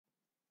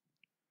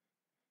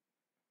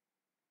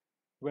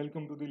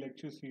Welcome to the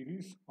lecture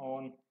series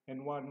on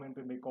Environment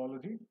and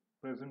Ecology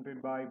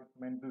presented by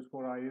Mentors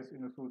for IS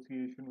in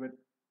association with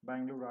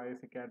Bangalore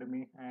IS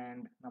Academy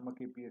and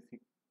NammaKPSC.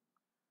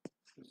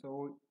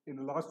 So in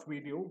the last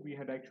video, we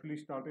had actually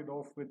started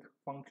off with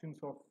functions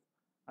of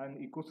an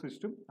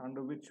ecosystem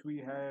under which we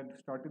had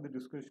started the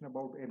discussion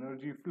about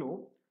energy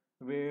flow,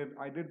 where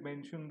I did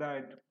mention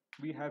that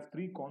we have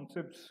three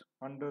concepts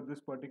under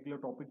this particular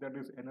topic, that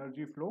is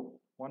energy flow.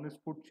 One is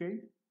food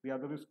chain, the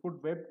other is food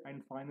web,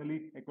 and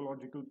finally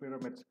ecological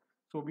pyramids.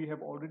 So we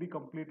have already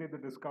completed the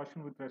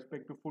discussion with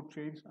respect to food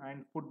chains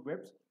and food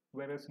webs,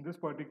 whereas in this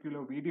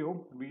particular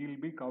video, we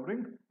will be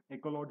covering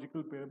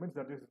ecological pyramids,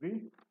 that is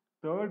the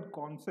third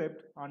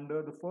concept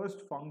under the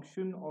first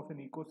function of an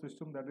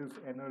ecosystem, that is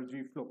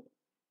energy flow.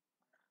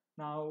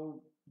 Now,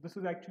 this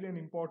is actually an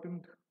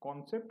important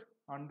concept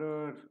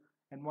under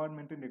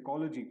environment and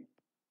ecology.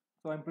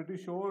 So I'm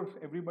pretty sure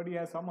everybody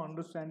has some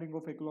understanding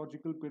of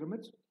ecological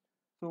pyramids.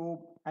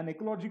 So an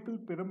ecological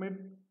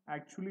pyramid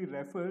actually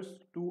refers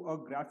to a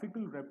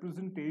graphical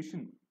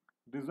representation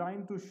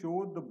designed to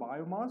show the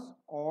biomass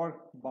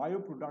or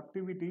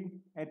bioproductivity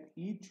at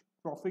each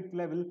trophic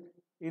level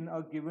in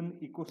a given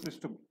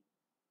ecosystem.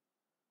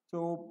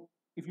 So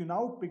if you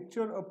now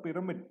picture a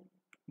pyramid,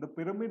 the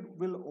pyramid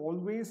will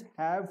always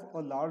have a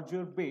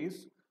larger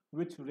base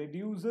which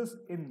reduces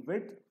in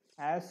width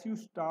as you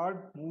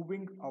start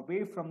moving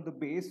away from the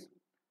base,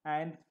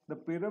 and the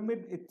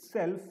pyramid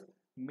itself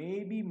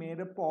may be made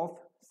up of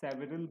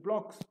several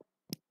blocks.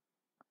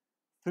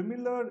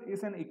 Similar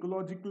is an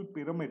ecological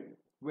pyramid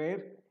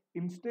where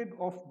instead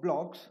of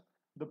blocks,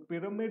 the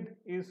pyramid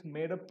is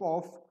made up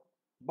of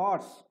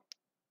bars,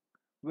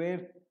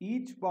 where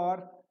each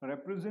bar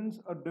represents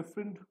a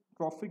different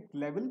trophic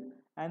level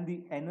and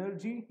the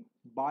energy,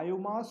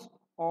 biomass,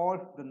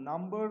 or the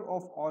number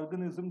of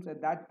organisms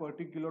at that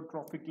particular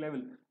trophic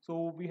level.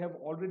 So we have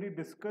already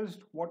discussed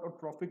what a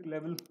trophic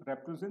level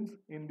represents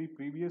in the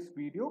previous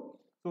video.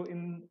 So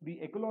in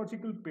the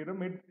ecological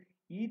pyramid,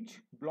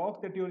 each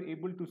block that you're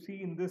able to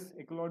see in this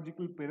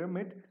ecological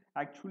pyramid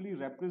actually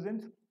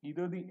represents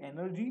either the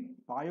energy,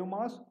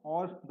 biomass,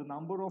 or the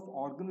number of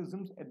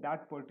organisms at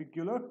that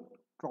particular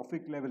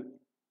trophic level.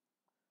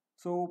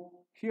 So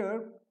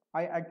here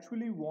I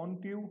actually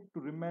want you to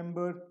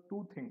remember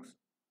two things.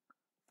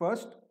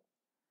 First,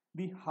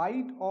 the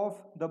height of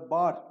the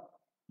bar,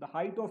 the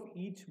height of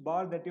each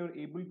bar that you're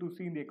able to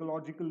see in the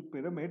ecological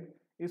pyramid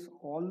is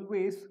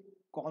always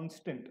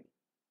constant,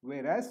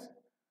 whereas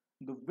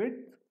the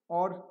width,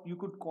 or you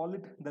could call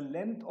it the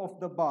length of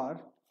the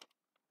bar,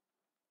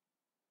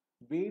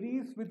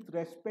 varies with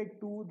respect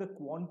to the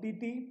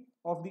quantity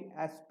of the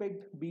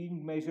aspect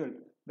being measured,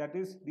 that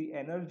is the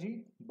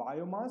energy,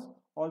 biomass,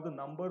 or the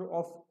number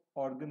of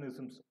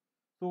organisms.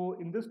 So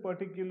in this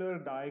particular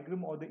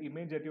diagram or the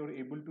image that you're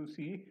able to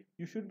see,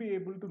 you should be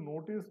able to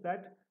notice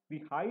that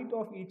the height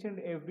of each and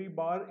every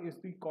bar is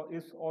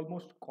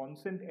almost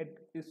constant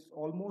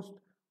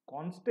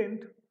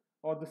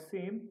or the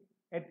same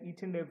at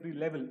each and every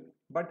level,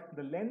 but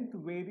the length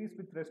varies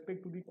with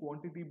respect to the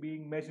quantity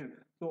being measured.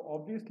 So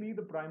obviously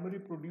the primary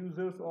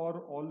producers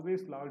are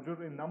always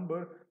larger in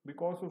number,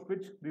 because of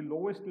which the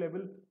lowest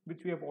level,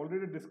 which we have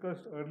already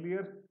discussed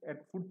earlier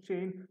at food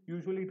chain,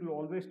 usually it will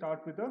always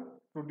start with the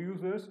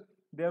producers.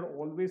 They are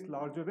always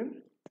larger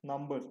in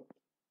numbers.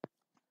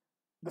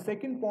 The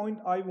second point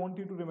I want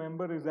you to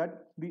remember is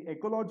that the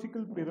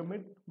ecological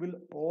pyramid will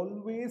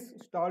always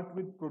start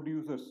with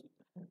producers,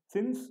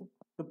 since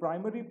the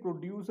primary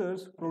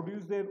producers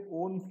produce their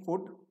own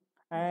food,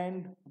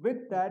 and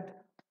with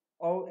that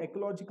our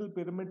ecological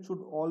pyramid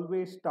should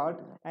always start,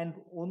 and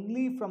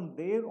only from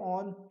there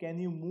on can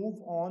you move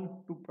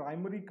on to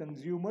primary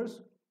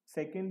consumers,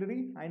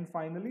 secondary, and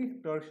finally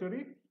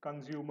tertiary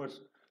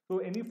consumers. So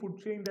any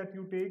food chain that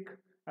you take,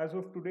 as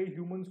of today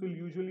humans will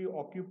usually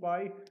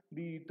occupy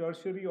the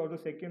tertiary or the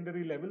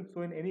secondary level.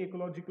 So in any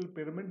ecological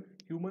pyramid,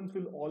 humans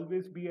will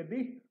always be at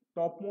the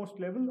topmost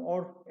level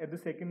or at the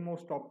second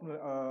most top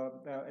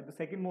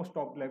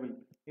level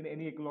in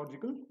any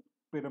ecological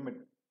pyramid.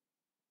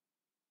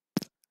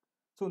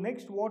 So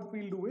next what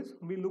we'll do is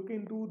we look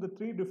into the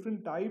three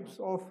different types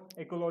of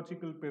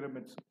ecological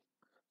pyramids.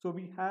 So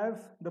we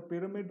have the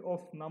pyramid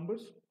of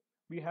numbers,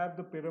 we have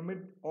the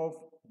pyramid of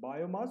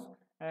biomass,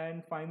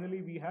 and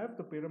finally we have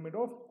the pyramid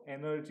of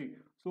energy.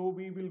 So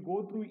we will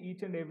go through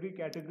each and every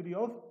category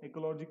of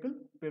ecological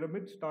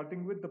pyramid,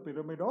 starting with the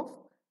pyramid of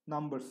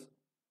numbers.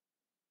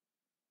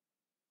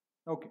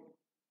 Okay.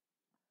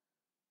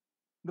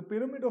 The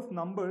pyramid of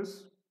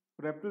numbers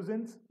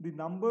represents the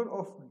number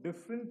of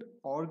different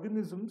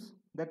organisms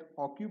that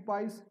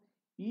occupies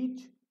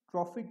each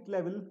trophic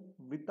level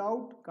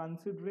without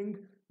considering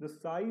the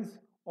size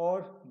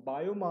or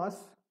biomass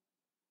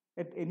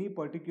at any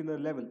particular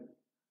level.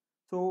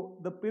 So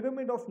the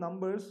pyramid of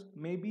numbers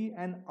may be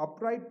an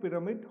upright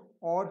pyramid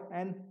or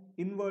an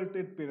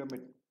inverted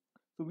pyramid.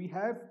 So we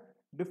have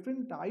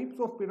different types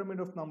of pyramid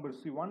of numbers.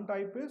 See, one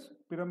type is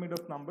pyramid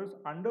of numbers.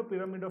 Under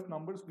pyramid of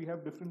numbers, we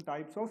have different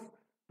types of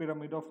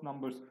pyramid of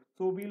numbers.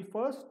 So we'll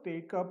first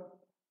take up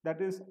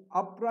that is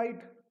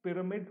upright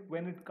pyramid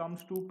when it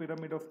comes to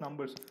pyramid of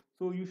numbers.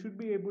 So you should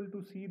be able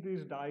to see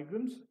these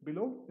diagrams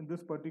below in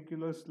this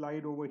particular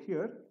slide over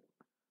here.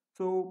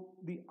 So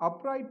the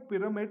upright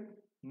pyramid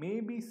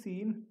may be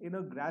seen in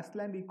a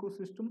grassland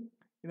ecosystem,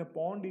 in a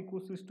pond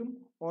ecosystem,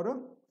 or a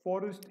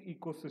forest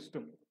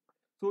ecosystem.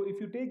 So if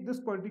you take this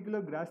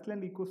particular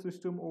grassland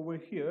ecosystem over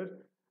here,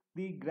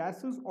 the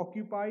grasses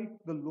occupy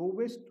the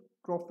lowest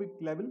trophic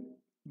level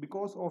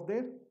because of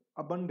their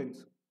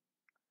abundance.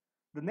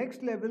 The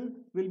next level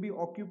will be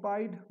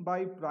occupied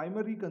by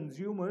primary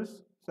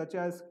consumers such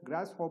as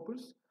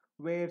grasshoppers,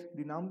 where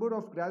the number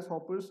of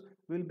grasshoppers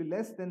will be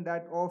less than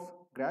that of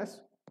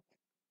grass.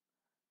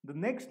 The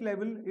next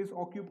level is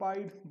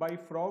occupied by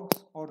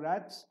frogs or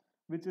rats,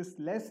 which is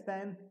less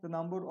than the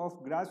number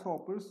of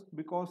grasshoppers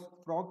because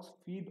frogs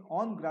feed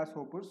on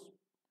grasshoppers.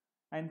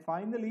 And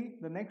finally,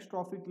 the next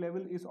trophic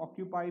level is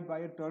occupied by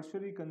a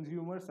tertiary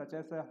consumer such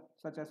as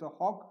a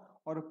hawk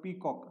or a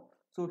peacock.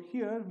 So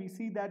here we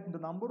see that the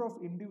number of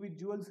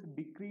individuals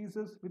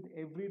decreases with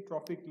every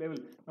trophic level.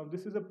 Now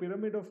this is a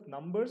pyramid of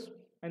numbers,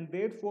 and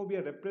therefore we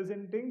are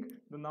representing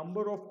the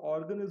number of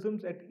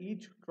organisms at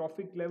each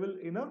trophic level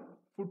in a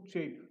food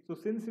chain. So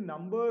since the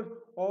number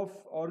of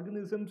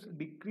organisms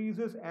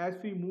decreases as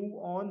we move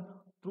on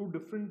through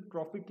different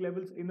trophic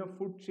levels in a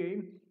food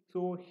chain,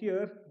 so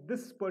here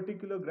this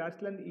particular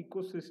grassland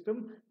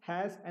ecosystem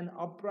has an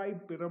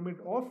upright pyramid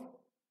of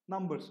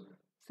numbers.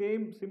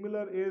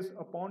 Similar is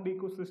a pond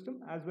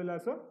ecosystem as well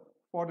as a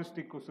forest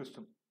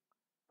ecosystem.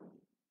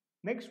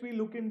 Next we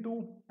look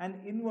into an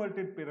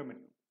inverted pyramid.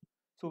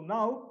 So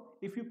now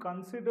if you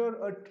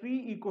consider a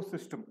tree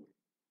ecosystem,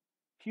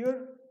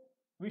 here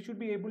we should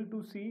be able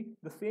to see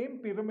the same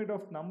pyramid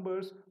of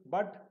numbers,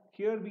 but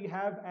here we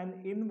have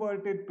an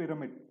inverted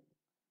pyramid.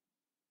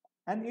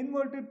 An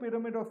inverted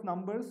pyramid of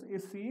numbers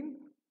is seen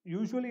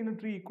usually in a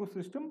tree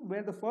ecosystem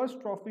where the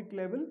first trophic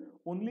level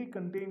only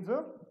contains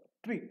a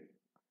tree.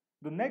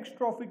 The next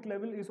trophic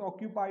level is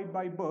occupied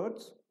by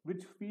birds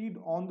which feed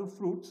on the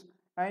fruits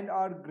and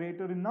are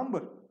greater in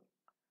number.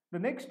 The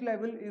next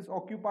level is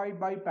occupied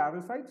by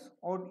parasites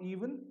or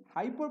even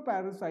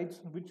hyperparasites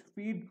which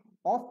feed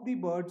off the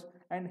birds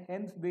and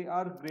hence they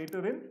are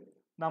greater in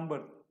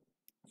number.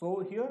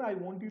 So here I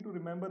want you to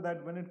remember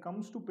that when it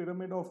comes to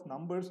pyramid of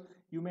numbers,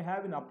 you may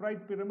have an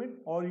upright pyramid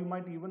or you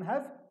might even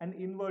have an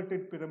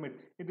inverted pyramid.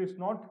 It is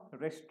not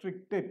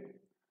restricted.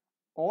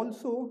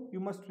 Also, you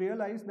must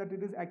realize that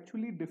it is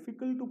actually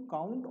difficult to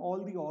count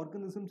all the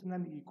organisms in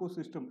an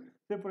ecosystem.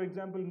 Say for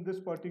example, in this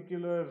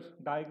particular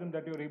diagram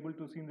that you are able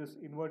to see in this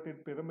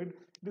inverted pyramid,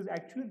 it is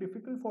actually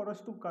difficult for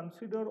us to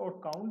consider or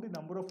count the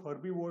number of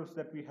herbivores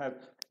that we have.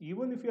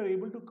 Even if you are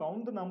able to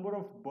count the number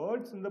of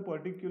birds in the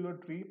particular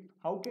tree,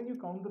 how can you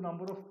count the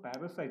number of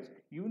parasites?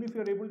 Even if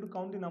you are able to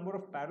count the number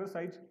of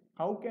parasites,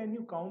 how can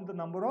you count the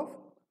number of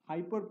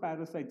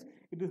hyperparasites?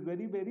 It is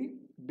very, very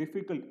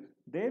difficult.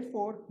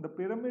 Therefore, the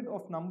pyramid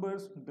of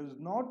numbers does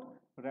not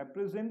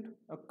represent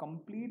a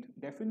complete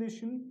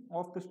definition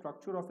of the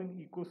structure of an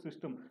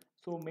ecosystem.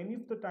 So many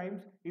of the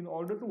times, in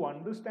order to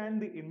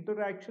understand the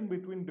interaction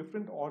between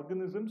different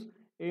organisms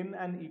in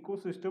an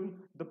ecosystem,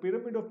 the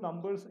pyramid of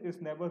numbers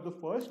is never the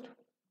first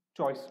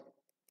choice.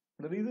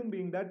 The reason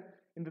being that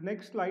in the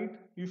next slide,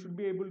 you should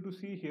be able to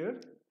see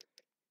here,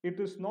 it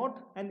is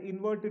not an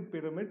inverted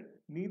pyramid,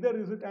 neither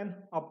is it an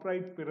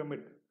upright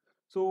pyramid.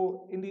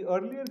 So in the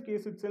earlier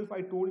case itself,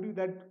 I told you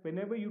that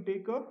whenever you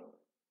take a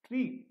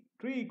tree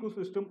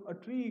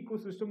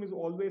ecosystem is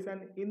always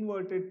an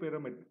inverted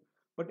pyramid.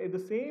 But at the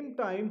same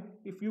time,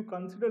 if you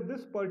consider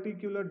this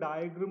particular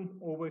diagram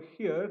over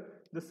here,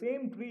 the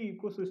same tree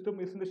ecosystem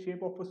is in the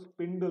shape of a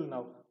spindle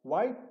now.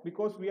 Why?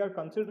 Because we are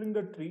considering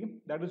the tree,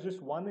 that is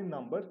just one in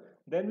number.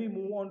 Then we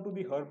move on to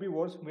the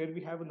herbivores where we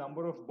have a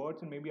number of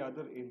birds and maybe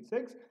other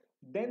insects.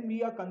 Then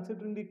we are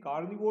considering the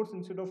carnivores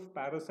instead of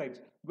parasites,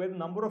 where the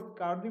number of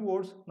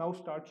carnivores now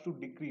starts to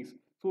decrease.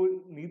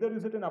 So neither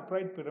is it an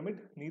upright pyramid,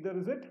 neither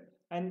is it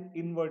an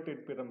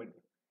inverted pyramid.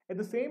 At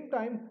the same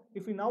time,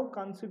 if we now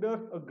consider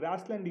a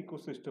grassland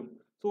ecosystem,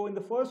 so in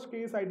the first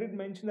case I did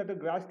mention that a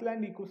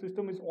grassland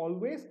ecosystem is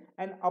always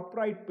an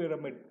upright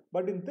pyramid.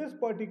 But in this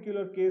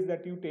particular case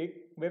that you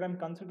take, where I'm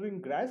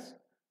considering grass,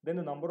 then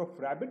the number of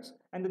rabbits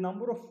and the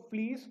number of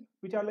fleas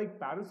which are like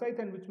parasites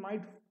and which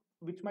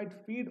might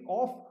feed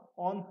off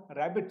on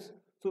rabbits.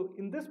 So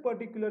in this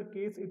particular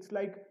case, it's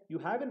like you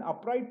have an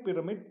upright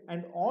pyramid,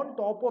 and on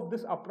top of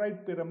this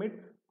upright pyramid,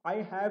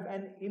 I have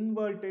an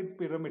inverted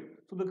pyramid.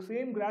 So the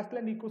same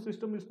grassland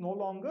ecosystem is no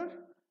longer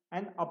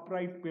an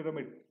upright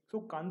pyramid. So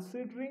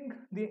considering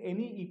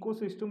any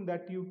ecosystem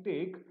that you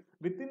take,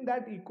 within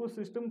that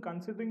ecosystem,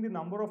 considering the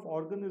number of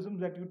organisms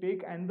that you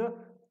take and the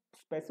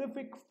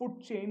specific food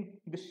chain,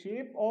 the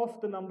shape of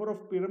the number of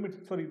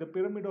the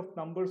pyramid of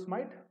numbers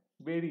might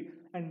vary,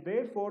 and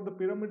therefore the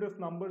pyramid of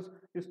numbers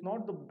is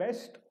not the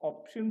best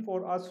option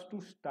for us to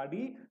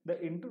study the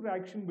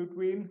interaction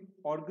between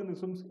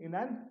organisms in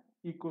an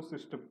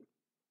ecosystem.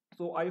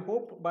 So I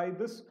hope by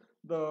this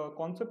the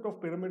concept of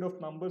pyramid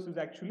of numbers is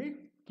actually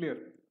clear.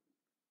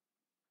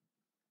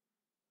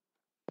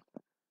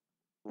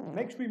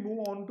 Next, we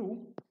move on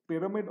to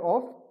pyramid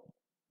of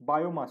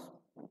biomass,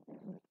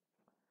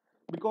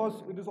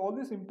 because it is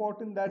always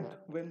important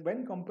that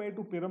when compared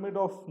to pyramid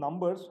of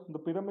numbers, the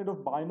pyramid of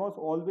biomass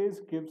always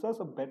gives us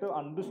a better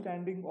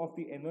understanding of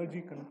the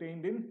energy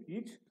contained in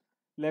each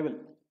level.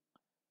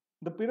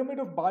 The pyramid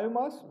of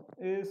biomass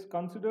is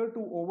considered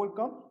to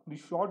overcome the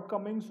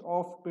shortcomings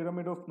of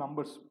pyramid of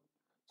numbers.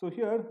 So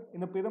here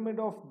in a pyramid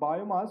of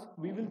biomass,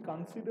 we will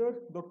consider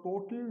the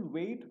total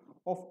weight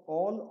of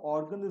all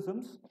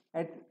organisms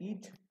at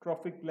each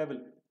trophic level.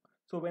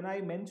 So when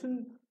I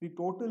mention the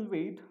total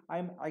weight, I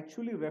am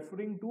actually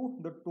referring to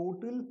the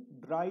total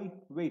dry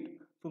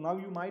weight. So now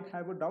you might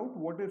have a doubt,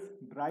 what is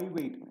dry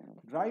weight?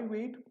 Dry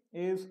weight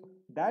is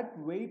that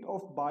weight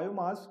of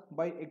biomass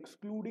by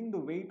excluding the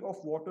weight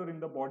of water in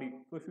the body.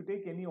 So if you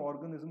take any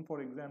organism,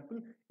 for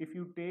example, if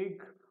you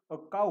take a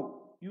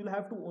cow, you'll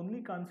have to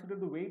only consider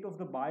the weight of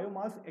the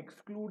biomass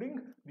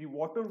excluding the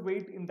water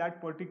weight in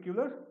that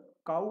particular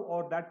cow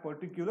or that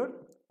particular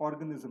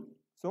organism.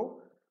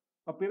 So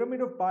a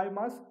pyramid of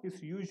biomass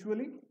is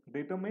usually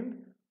determined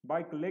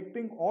by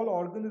collecting all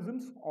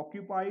organisms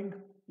occupying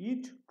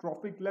each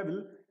trophic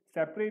level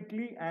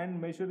separately and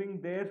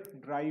measuring their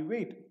dry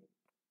weight.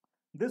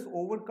 This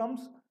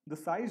overcomes the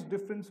size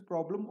difference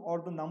problem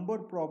or the number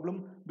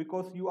problem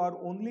because you are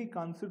only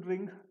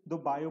considering the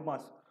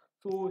biomass.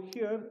 So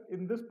here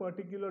in this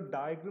particular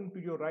diagram to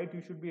your right,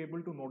 you should be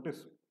able to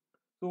notice.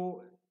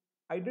 So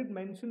I did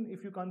mention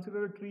if you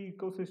consider a tree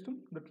ecosystem,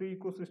 the tree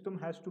ecosystem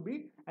has to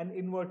be an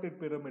inverted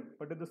pyramid.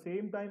 But at the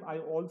same time, I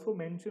also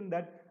mentioned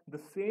that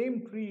the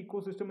same tree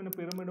ecosystem in a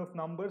pyramid of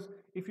numbers,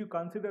 if you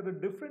consider a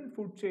different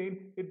food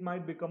chain, it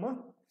might become a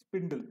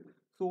spindle.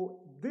 So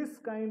this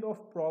kind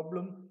of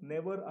problem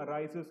never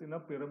arises in a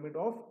pyramid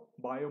of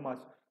biomass.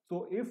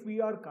 So if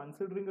we are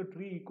considering a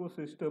tree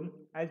ecosystem,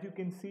 as you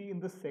can see in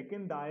the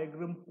second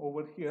diagram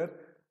over here,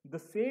 the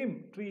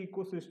same tree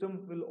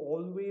ecosystem will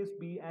always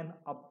be an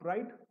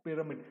upright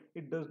pyramid.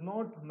 It does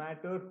not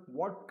matter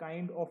what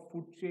kind of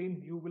food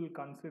chain you will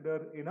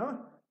consider in a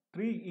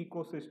tree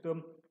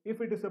ecosystem.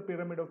 If it is a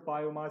pyramid of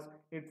biomass,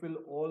 it will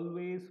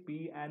always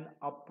be an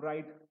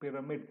upright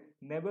pyramid.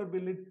 Never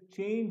will it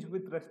change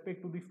with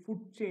respect to the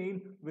food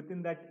chain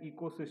within that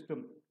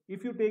ecosystem.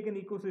 If you take an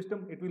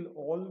ecosystem, it will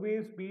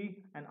always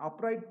be an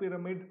upright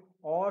pyramid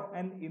or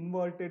an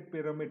inverted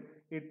pyramid.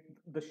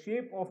 The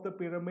shape of the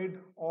pyramid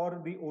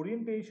or the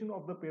orientation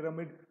of the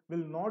pyramid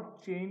will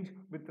not change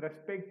with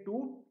respect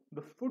to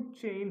the food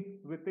chain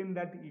within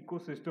that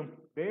ecosystem.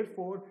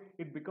 Therefore,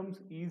 it becomes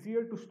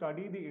easier to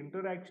study the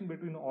interaction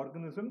between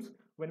organisms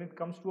when it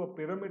comes to a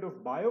pyramid of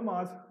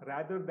biomass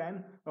rather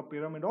than a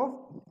pyramid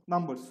of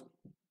numbers.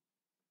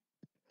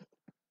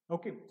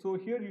 Okay, so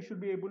here you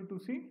should be able to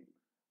see.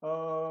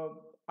 Uh,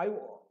 I,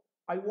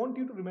 I want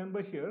you to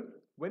remember here,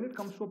 when it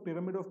comes to a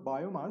pyramid of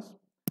biomass,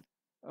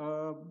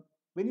 uh,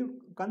 when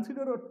you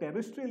consider a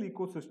terrestrial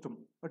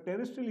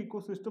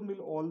ecosystem will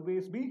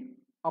always be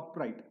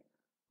upright.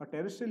 A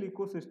terrestrial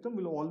ecosystem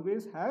will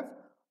always have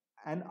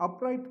an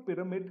upright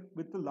pyramid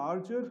with a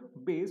larger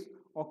base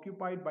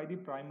occupied by the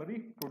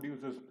primary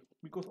producers,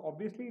 because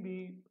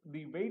obviously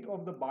the weight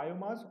of the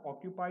biomass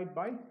occupied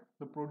by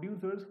the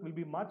producers will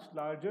be much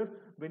larger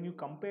when you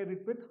compare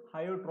it with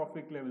higher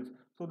trophic levels.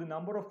 So the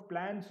number of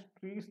plants,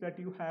 trees that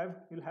you have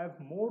will have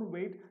more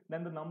weight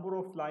than the number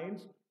of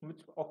lions which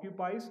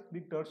occupies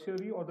the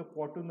tertiary or the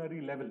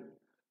quaternary level.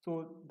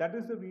 So that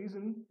is the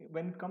reason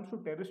when it comes to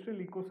terrestrial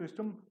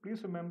ecosystem,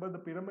 please remember the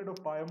pyramid of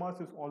biomass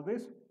is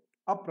always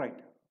upright.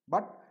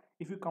 But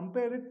if you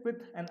compare it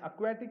with an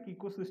aquatic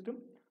ecosystem,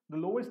 the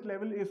lowest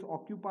level is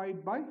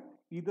occupied by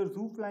either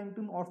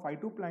zooplankton or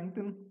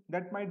phytoplankton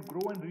that might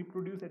grow and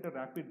reproduce at a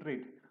rapid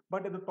rate.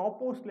 But at the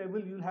topmost level,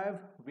 you'll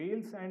have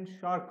whales and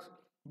sharks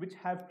which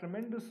have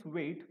tremendous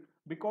weight,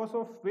 because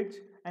of which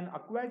an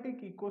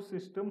aquatic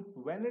ecosystem,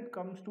 when it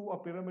comes to a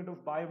pyramid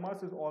of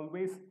biomass, is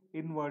always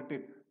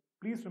inverted.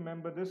 Please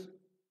remember this.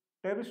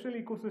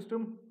 Terrestrial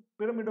ecosystem,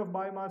 pyramid of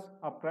biomass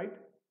upright.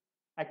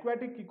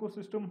 Aquatic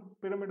ecosystem,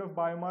 pyramid of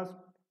biomass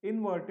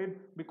inverted,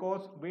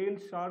 because whale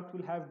sharks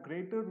will have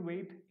greater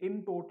weight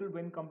in total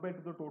when compared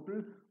to the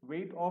total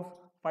weight of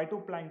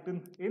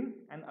phytoplankton in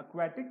an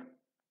aquatic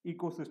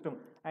ecosystem.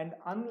 And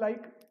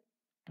unlike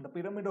the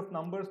pyramid of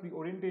numbers, the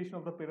orientation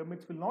of the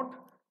pyramids will not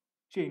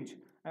change.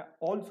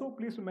 Also,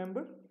 please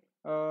remember,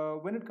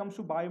 when it comes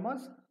to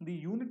biomass, the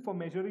unit for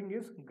measuring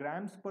is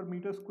grams per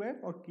meter square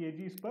or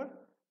kgs per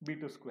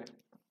meter square.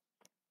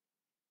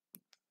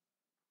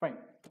 Fine.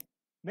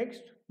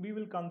 Next, we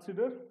will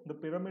consider the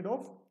pyramid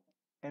of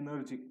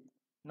energy.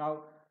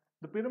 Now,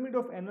 the pyramid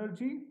of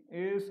energy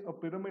is a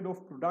pyramid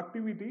of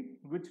productivity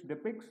which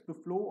depicts the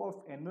flow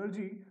of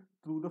energy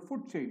through the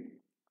food chain.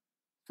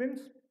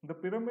 Since the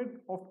pyramid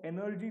of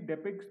energy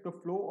depicts the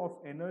flow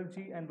of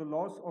energy and the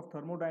laws of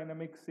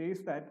thermodynamics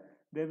says that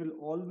there will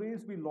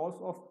always be loss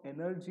of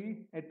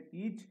energy at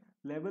each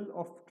level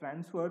of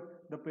transfer,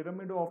 the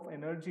pyramid of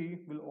energy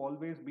will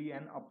always be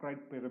an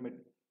upright pyramid.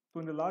 So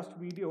in the last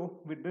video,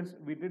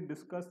 we did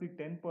discuss the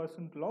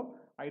 10% law.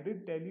 I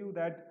did tell you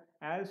that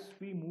as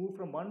we move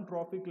from one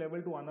trophic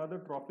level to another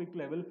trophic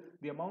level,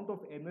 the amount of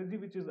energy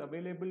which is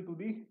available to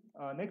the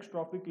next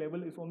trophic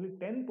level is only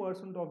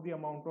 10% of the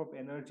amount of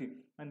energy,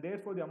 and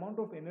therefore the amount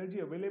of energy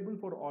available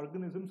for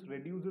organisms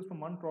reduces from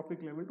one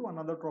trophic level to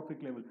another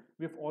trophic level.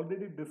 We have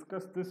already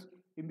discussed this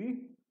in the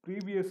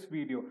previous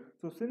video.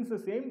 So since the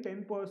same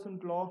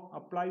 10% law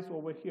applies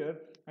over here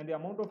and the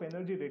amount of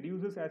energy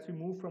reduces as we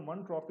move from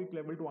one trophic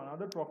level to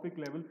another trophic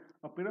level,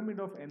 a pyramid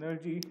of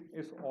energy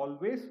is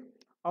always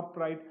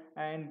upright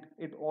and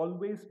it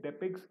always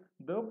depicts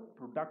the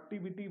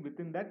productivity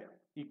within that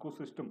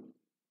ecosystem.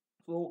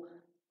 So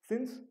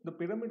since the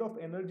pyramid of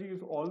energy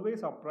is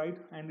always upright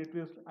and it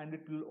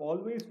will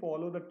always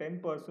follow the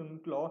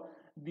 10% law,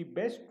 the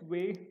best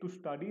way to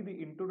study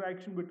the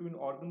interaction between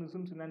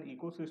organisms in an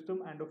ecosystem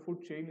and a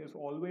food chain is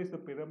always the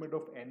pyramid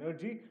of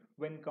energy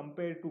when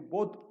compared to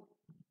both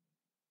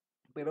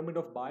pyramid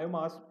of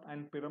biomass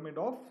and pyramid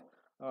of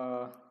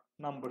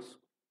numbers.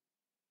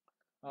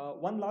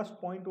 One last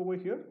point over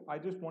here, I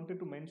just wanted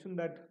to mention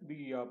that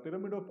the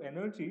pyramid of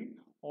energy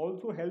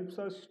also helps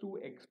us to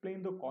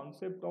explain the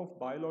concept of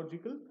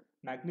biological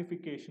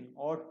magnification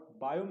or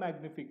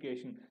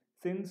biomagnification,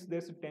 since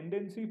there's a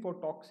tendency for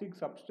toxic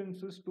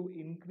substances to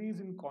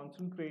increase in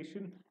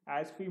concentration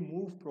as we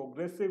move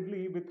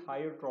progressively with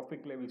higher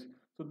trophic levels.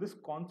 So this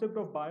concept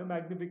of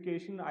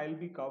biomagnification, I'll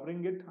be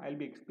covering it, I'll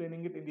be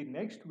explaining it in the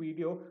next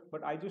video,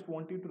 but I just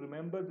want you to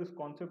remember this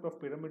concept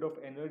of pyramid of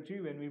energy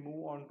when we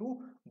move on to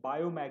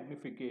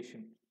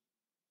biomagnification.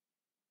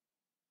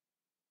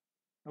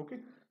 Okay,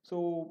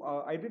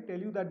 so I did tell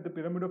you that the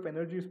pyramid of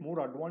energy is more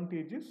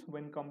advantageous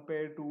when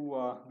compared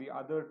to the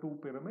other two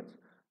pyramids.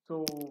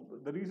 So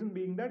the reason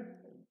being that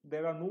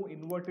there are no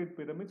inverted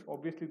pyramids.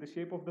 Obviously the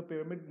shape of the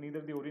pyramid,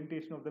 neither the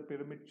orientation of the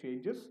pyramid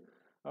changes.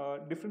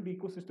 Different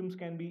ecosystems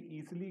can be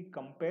easily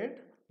compared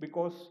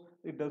because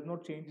it does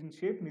not change in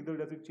shape, neither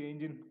does it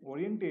change in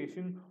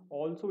orientation.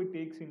 Also it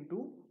takes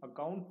into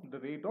account the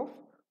rate of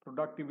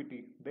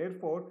productivity.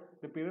 Therefore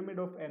the pyramid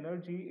of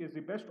energy is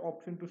the best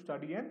option to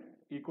study an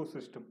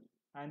ecosystem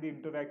and the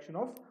interaction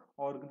of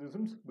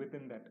organisms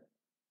within that.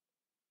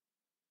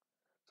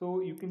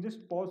 So you can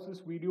just pause this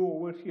video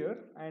over here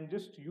and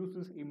just use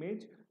this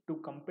image to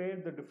compare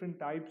the different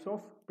types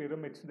of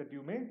pyramids that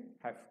you may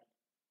have.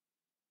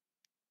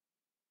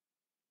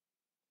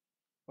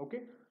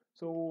 Okay,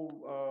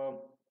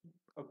 so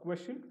a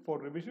question for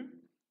revision.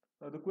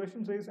 The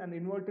question says an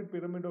inverted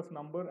pyramid of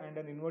number and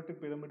an inverted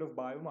pyramid of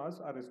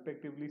biomass are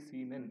respectively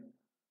seen in.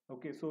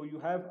 Okay, so you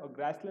have a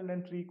grassland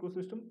and tree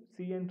ecosystem,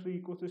 sea and tree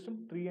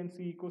ecosystem, tree and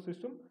sea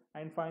ecosystem,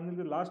 and finally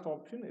the last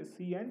option is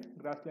sea and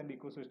grassland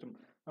ecosystem.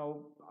 Now,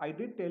 I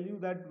did tell you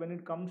that when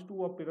it comes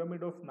to a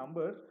pyramid of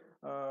number,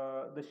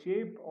 the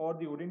shape or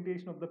the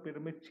orientation of the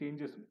pyramid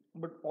changes,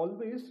 but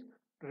always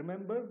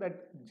remember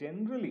that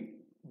generally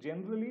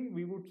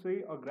we would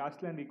say a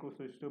grassland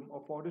ecosystem, a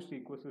forest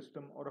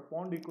ecosystem, or a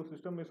pond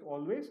ecosystem is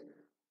always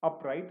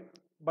upright,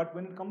 but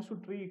when it comes to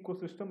tree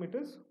ecosystem it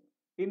is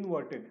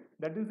inverted.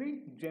 That is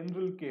the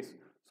general case.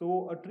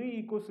 So a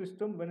tree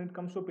ecosystem when it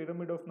comes to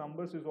pyramid of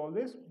numbers is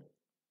always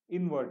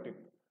inverted,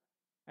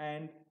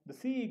 and the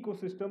sea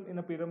ecosystem in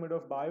a pyramid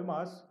of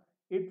biomass,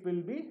 it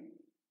will be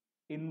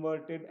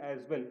inverted as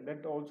well.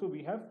 That also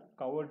we have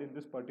covered in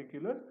this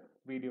particular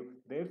video.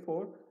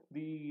 Therefore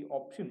the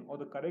option or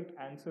the correct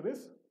answer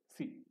is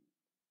C.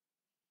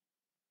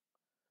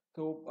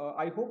 So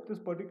I hope this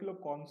particular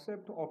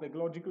concept of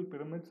ecological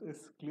pyramids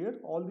is clear.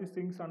 All these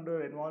things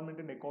under environment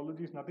and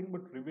ecology is nothing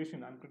but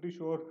revision. I'm pretty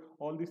sure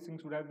all these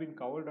things would have been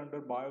covered under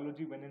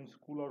biology when in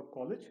school or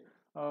college.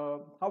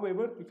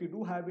 However, if you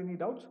do have any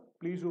doubts,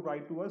 please do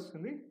write to us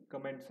in the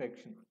comment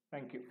section.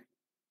 Thank you.